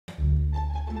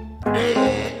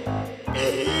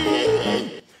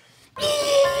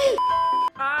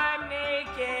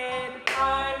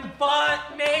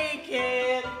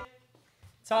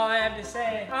That's all I have to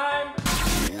say.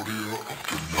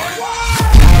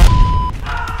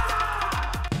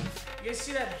 You guys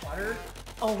see that butter?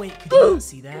 Oh wait, could you not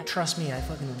see that? Trust me, I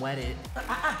fucking wet it.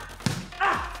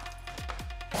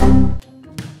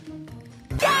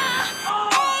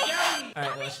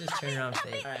 Alright, let's just turn around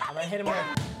face. Alright, I'm gonna hit him with,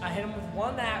 I hit him with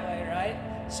one that way,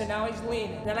 right? So now he's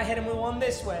leaning. Then I hit him with one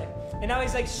this way. And now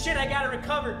he's like, shit, I gotta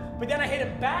recover. But then I hit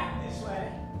him back this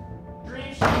way.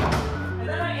 Dream shot. And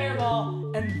then I airball.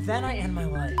 And then I end my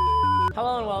life.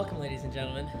 Hello and welcome, ladies and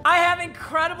gentlemen. I have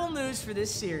incredible news for this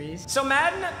series. So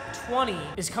Madden 20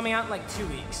 is coming out in like 2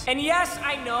 weeks. And yes,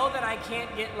 I know that I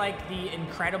can't get like the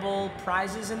incredible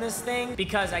prizes in this thing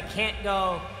because I can't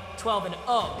go 12 and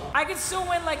 0. I could still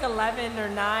win like 11 or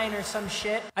 9 or some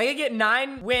shit. I could get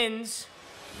 9 wins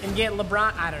and get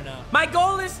LeBron, I don't know. My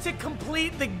goal is to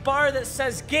complete the bar that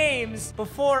says games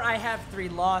before I have 3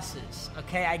 losses,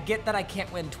 okay? I get that I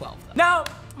can't win 12 though. Now,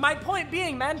 my point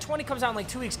being, Madden 20 comes out in like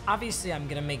 2 weeks. Obviously, I'm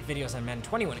gonna make videos on Madden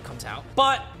 20 when it comes out.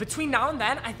 But between now and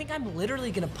then, I think I'm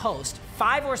literally gonna post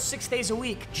 5 or 6 days a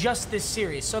week just this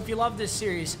series. So if you love this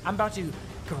series, I'm about to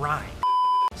grind.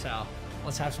 So,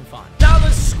 let's have some fun. Now the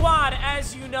squad,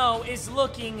 as you know, is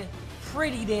looking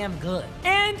pretty damn good.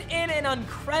 And in an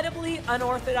incredibly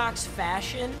unorthodox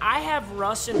fashion, I have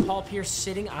Russ and Paul Pierce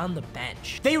sitting on the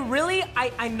bench. They really,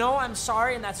 I know I'm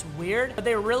sorry and that's weird, but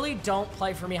they really don't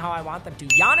play for me how I want them to.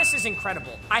 Giannis is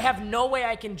incredible. I have no way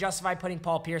I can justify putting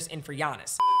Paul Pierce in for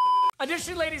Giannis.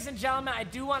 Additionally, ladies and gentlemen, I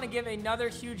do want to give another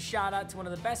huge shout out to one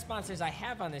of the best sponsors I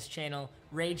have on this channel,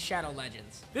 Raid Shadow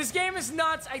Legends. This game is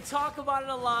nuts. I talk about it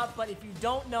a lot, but if you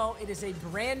don't know, it is a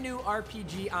brand new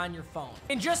RPG on your phone.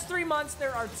 In just 3 months,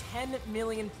 there are 10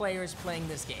 million players playing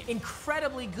this game.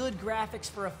 Incredibly good graphics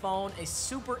for a phone, a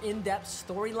super in-depth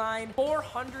storyline,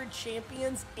 400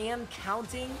 champions and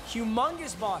counting,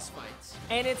 humongous boss fights,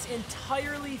 and it's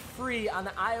entirely free on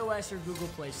the iOS or Google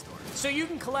Play Store. So you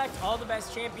can collect all the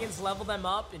best champions, level them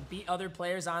up, and beat other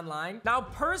players online. Now,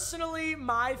 personally,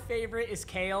 my favorite is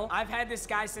Kale. I've had this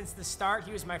guy since the start.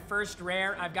 He was my first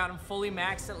rare. I've got him fully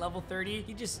maxed at level 30.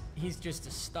 He's just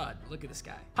a stud. Look at this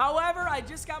guy. However, I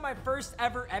just got my first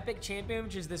ever epic champion,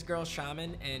 which is this girl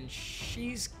Shaman, and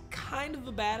she's kind of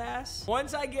a badass.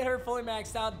 Once I get her fully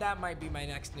maxed out, that might be my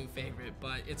next new favorite,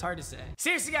 but it's hard to say.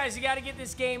 Seriously, guys, you gotta get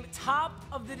this game. Top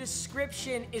of the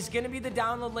description is gonna be the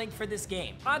download link for this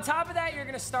game. On top of that, you're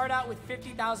gonna start out with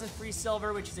 50,000 free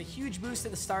silver, which is a huge boost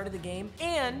at the start of the game,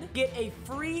 and get a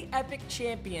free epic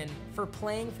champion for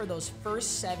playing for those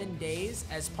first 7 days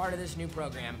as part of this new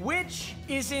program, which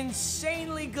is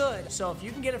insanely good. So if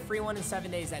you can get a free one in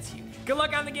 7 days, that's huge. Good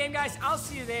luck on the game, guys. I'll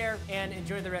see you there, and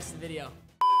enjoy the rest of the video.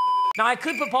 Now, I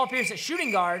could put Paul Pierce at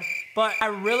shooting guard, but I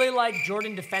really like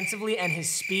Jordan defensively and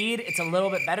his speed. It's a little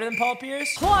bit better than Paul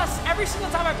Pierce. Plus, every single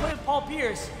time I play with Paul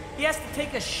Pierce, he has to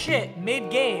take a shit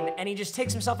mid-game, and he just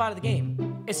takes himself out of the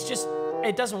game. It's just,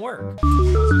 it doesn't work.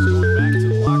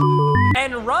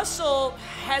 And Russell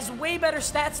has way better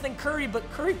stats than Curry, but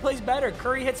Curry plays better.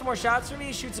 Curry hits more shots for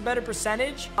me, shoots a better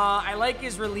percentage. I like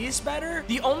his release better.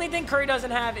 The only thing Curry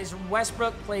doesn't have is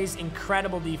Westbrook plays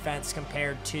incredible defense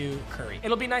compared to Curry.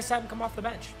 It'll be nice to have him come off the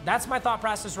bench. That's my thought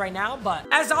process right now, but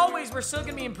as always, we're still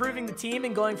gonna be improving the team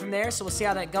and going from there, so we'll see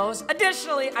how that goes.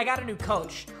 Additionally, I got a new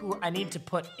coach who I need to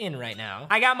put in right now.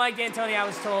 I got Mike D'Antoni. I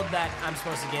was told that I'm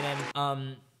supposed to get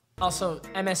him. Also,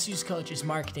 MSU's coach is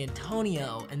Mark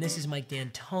D'Antonio, and this is Mike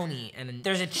D'Antoni, and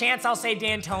there's a chance I'll say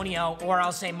D'Antonio or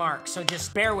I'll say Mark, so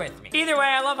just bear with me. Either way,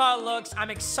 I love how it looks.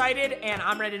 I'm excited, and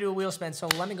I'm ready to do a wheel spin, so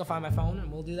let me go find my phone,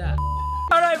 and we'll do that.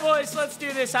 All right, boys, let's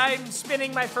do this. I'm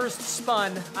spinning my first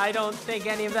spun. I don't think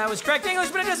any of that was correct English,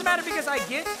 but it doesn't matter because I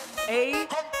get a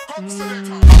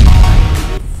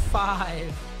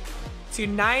 5 to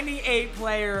 98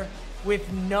 player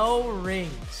with no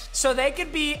rings. So they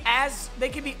could be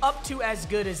up to as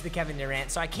good as the Kevin Durant.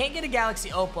 So I can't get a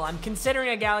Galaxy Opal. I'm considering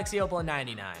a Galaxy Opal in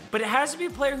 99. But it has to be a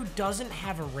player who doesn't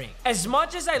have a ring. As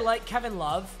much as I like Kevin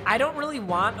Love, I don't really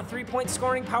want a 3-point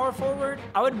scoring power forward.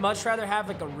 I would much rather have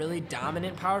like a really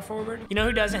dominant power forward. You know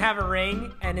who doesn't have a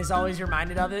ring and is always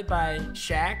reminded of it by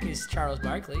Shaq is Charles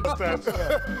Barkley.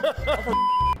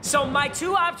 So my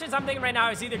 2 options I'm thinking right now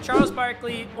is either Charles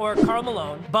Barkley or Karl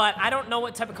Malone, but I don't know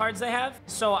what type of cards they have.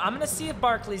 So I'm gonna see if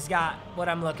Barkley's got what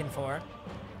I'm looking for.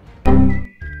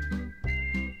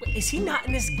 Wait, is he not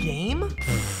in this game?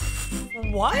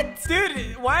 What?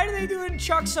 Dude, why are they doing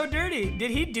Chuck so dirty?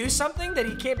 Did he do something that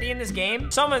he can't be in this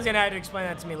game? Someone's gonna have to explain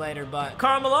that to me later, but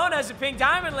Karl Malone has a pink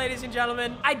diamond, ladies and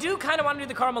gentlemen. I do kind of want to do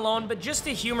the Karl Malone, but just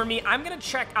to humor me, I'm gonna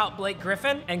check out Blake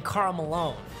Griffin and Karl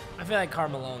Malone. I feel like Karl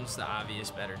Malone's the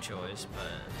obvious better choice, but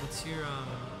what's your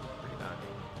rebounding?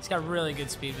 He's got really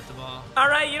good speed with the ball. All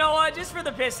right, you know what? Just for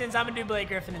the Pistons, I'm gonna do Blake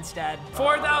Griffin instead.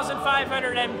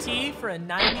 4,500 MT for a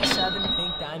 97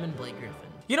 pink diamond Blake Griffin.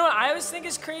 You know what I always think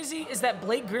is crazy is that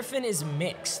Blake Griffin is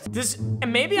mixed.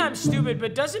 And maybe I'm stupid,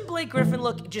 but doesn't Blake Griffin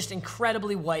look just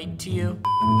incredibly white to you?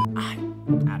 I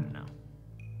don't know.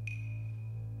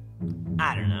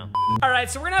 I don't know. All right,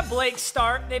 so we're gonna have Blake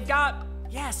start. They've got,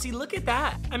 yeah, see, look at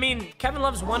that. I mean, Kevin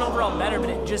Love's one overall better, but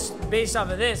it just, based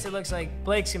off of this, it looks like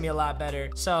Blake's gonna be a lot better.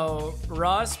 So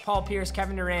Russ, Paul Pierce,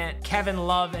 Kevin Durant, Kevin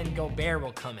Love, and Gobert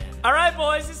will come in. All right,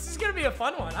 boys, this is gonna be a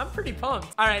fun one. I'm pretty pumped.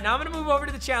 All right, now I'm gonna move over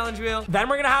to the challenge wheel. Then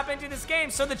we're gonna hop into this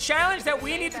game. So the challenge that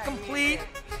we need to complete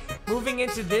moving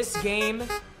into this game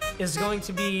is going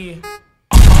to be...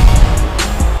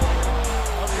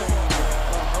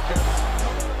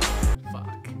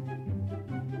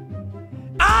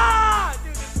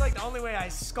 the only way I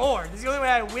score. This is the only way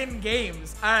I win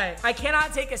games. All right, I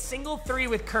cannot take a single three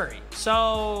with Curry.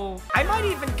 So I might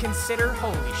even consider,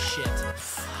 holy shit.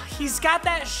 He's got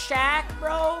that Shaq,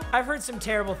 bro. I've heard some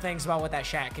terrible things about what that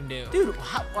Shaq can do. Dude,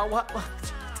 what?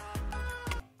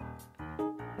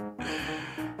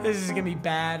 This is gonna be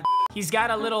bad. He's got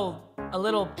a little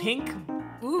pink.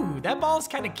 Ooh, that ball's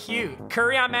kind of cute.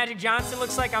 Curry on Magic Johnson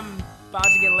looks like I'm about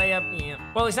to get layup.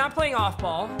 Yeah. Well, he's not playing off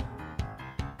ball.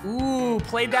 Ooh,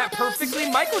 played that perfectly.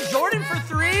 Michael Jordan for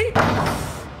three.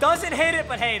 Doesn't hit it,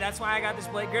 but hey, that's why I got this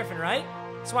Blake Griffin, right?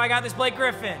 That's why I got this Blake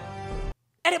Griffin.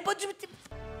 And it,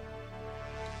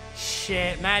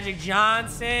 shit, Magic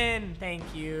Johnson.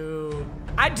 Thank you.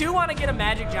 I do want to get a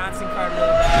Magic Johnson card really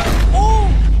bad.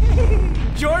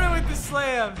 Oh, Jordan with the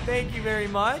slam. Thank you very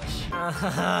much.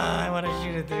 I want to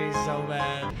shoot a three so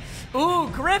bad. Ooh,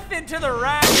 Griffin to the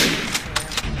rack.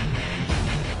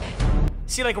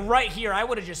 See, like right here, I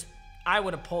would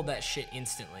have pulled that shit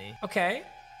instantly. Okay,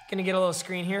 gonna get a little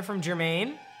screen here from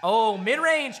Jermaine. Oh,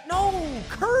 mid-range, no,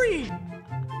 Curry.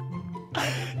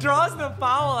 Draws the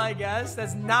foul, I guess.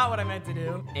 That's not what I meant to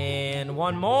do. And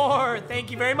one more,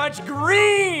 thank you very much,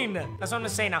 green. That's what I'm gonna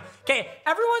say now. Okay,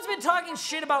 everyone's been talking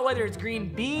shit about whether it's green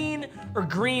bean or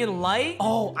green light.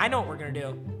 Oh, I know what we're gonna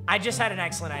do. I just had an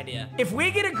excellent idea. If we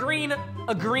get a green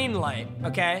light,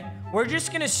 okay? We're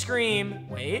just gonna scream,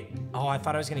 wait. Oh, I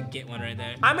thought I was gonna get one right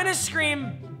there. I'm gonna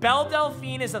scream, Belle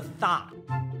Delphine is a thought.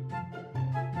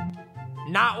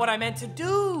 Not what I meant to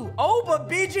do. Oh, but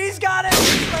BG's got it.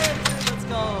 Let's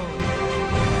go.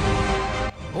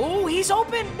 Oh, he's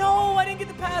open. No, I didn't get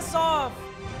the pass off.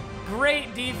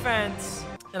 Great defense.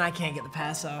 And I can't get the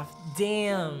pass off.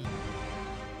 Damn.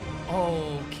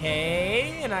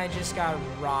 Okay, and I just got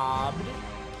robbed.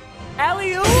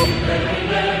 Alley-oop!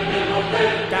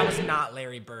 That was not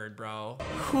Larry Bird, bro.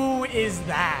 Who is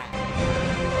that?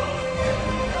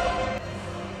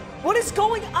 What is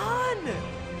going on?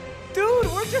 Dude,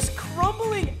 we're just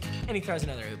crumbling. And he throws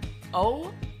another hoop.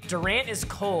 Oh, Durant is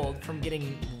cold from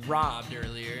getting robbed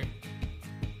earlier.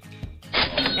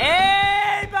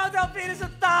 Hey, Belle Delphine is a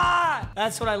thought!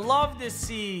 That's what I love to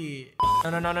see.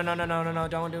 No,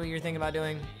 don't do what you're thinking about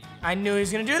doing. I knew he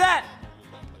was gonna do that.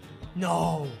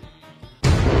 No.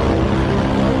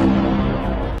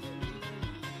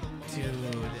 Dude,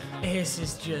 this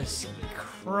is just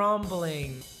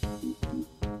crumbling.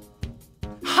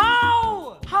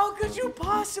 How? How could you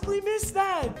possibly miss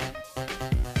that?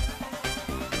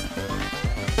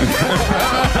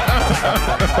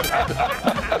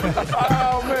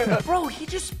 Oh, man. Bro, he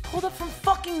just pulled up from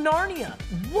fucking Narnia.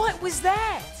 What was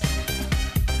that?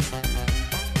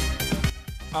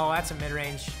 Oh, that's a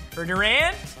mid-range. For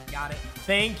Durant? Got it.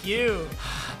 Thank you.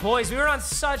 Boys, we were on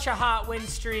such a hot win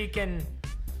streak, and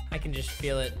I can just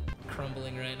feel it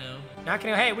crumbling right now. Not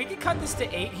gonna, hey, we can cut this to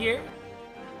 8 here.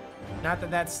 Not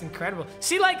that that's incredible.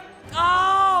 See, like,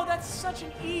 oh, that's such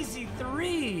an easy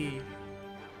 3.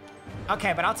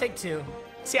 Okay, but I'll take 2.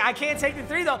 See, I can't take the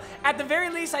 3, though. At the very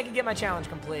least, I can get my challenge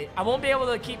complete. I won't be able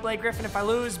to keep Blake Griffin if I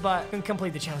lose, but I can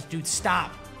complete the challenge. Dude,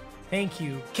 stop. Thank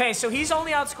you. Okay, so he's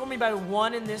only outscored me by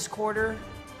 1 in this quarter.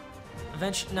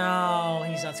 Eventually, no,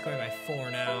 he's outscored by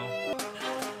 4 now.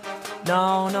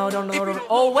 No.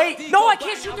 Oh, wait. No, I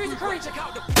can't shoot 3s with Curry.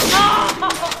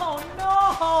 Oh,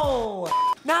 no.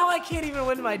 Now I can't even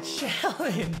win my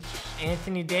challenge.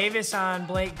 Anthony Davis on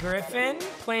Blake Griffin,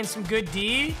 playing some good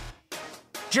D.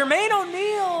 Jermaine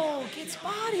O'Neal gets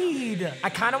bodied. I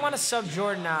kind of want to sub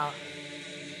Jordan out.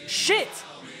 Shit.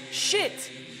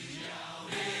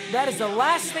 That is the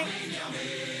last thing.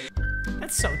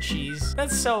 That's so cheese.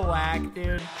 That's so whack,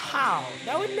 dude. How?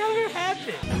 That would never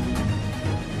happen.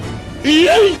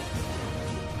 Ooh.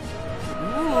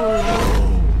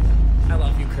 I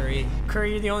love you, Curry.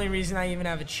 Curry, you're the only reason I even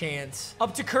have a chance.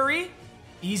 Up to Curry.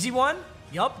 Easy one.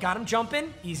 Yup, got him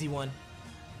jumping. Easy one.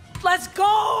 Let's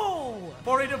go!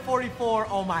 40 to 44.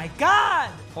 Oh my God.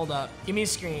 Hold up. Give me a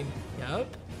screen.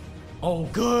 Yup. Oh,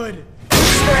 good.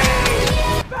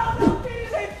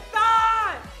 Philadelphia's a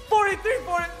thought. 43,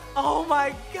 40. Oh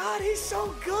my God, he's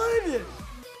so good.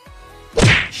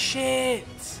 Shit.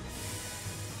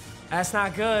 That's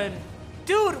not good.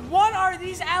 Dude, what are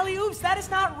these alley-oops? That is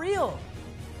not real.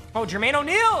 Oh, Jermaine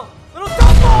O'Neal. Little double.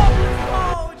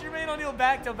 Oh, Jermaine O'Neal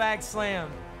back-to-back slam.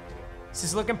 This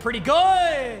is looking pretty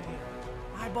good.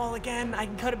 High ball again. I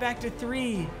can cut it back to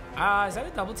 3. Is that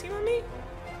a double team on me?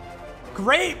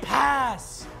 Great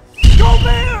pass. Gobert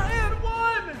and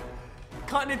 1.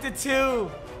 Cutting it to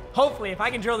 2. Hopefully, if I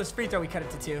can drill this free throw, we cut it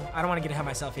to 2. I don't want to get ahead of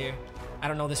myself here. I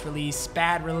don't know this release.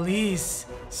 Bad release.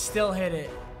 Still hit it.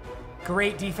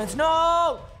 Great defense.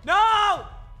 No! No!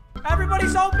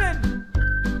 Everybody's open.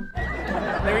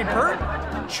 Larry Bird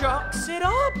chucks it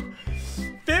up.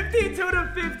 52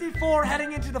 to 54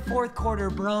 heading into the 4th quarter,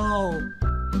 bro.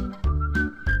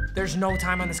 There's no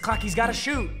time on this clock. He's got to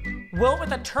shoot. Wilt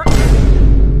with a turn.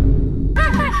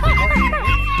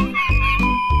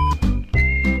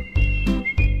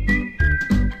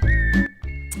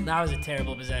 That was a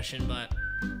terrible possession, but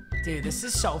dude, this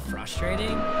is so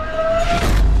frustrating.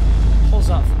 Pulls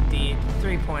up from deep.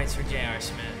 3 points for J.R.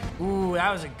 Smith. Ooh,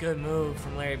 that was a good move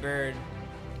from Larry Bird.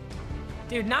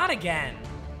 Dude, not again.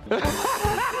 What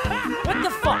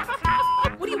the fuck?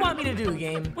 What do you want me to do,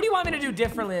 game? What do you want me to do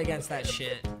differently against that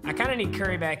shit? I kind of need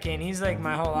Curry back in. He's like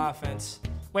my whole offense.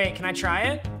 Wait, can I try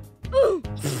it?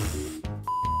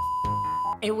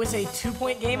 It was a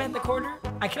 2-point game at the quarter.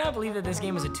 I cannot believe that this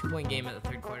game was a 2-point game at the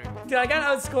 3rd quarter. Dude, I got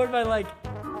outscored by like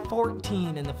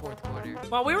 14 in the 4th quarter.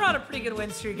 Well, we were on a pretty good win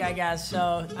streak, I guess,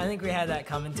 so I think we had that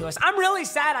coming to us. I'm really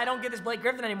sad I don't get this Blake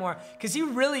Griffin anymore, because he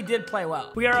really did play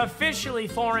well. We are officially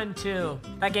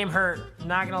 4-2. That game hurt. I'm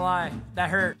not gonna lie. That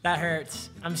hurt. That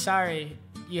hurts. I'm sorry.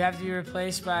 You have to be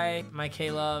replaced by my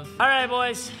K-Love. All right,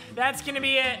 boys. That's gonna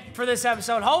be it for this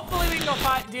episode. Hopefully we can go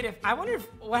fight. Dude, I wonder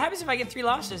what happens if I get 3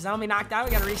 losses? I'll be knocked out.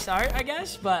 We gotta restart, I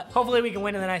guess. But hopefully we can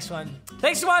win in the next one.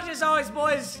 Thanks for watching as always,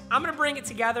 boys. I'm gonna bring it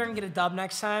together and get a dub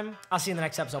next time. I'll see you in the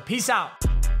next episode. Peace out.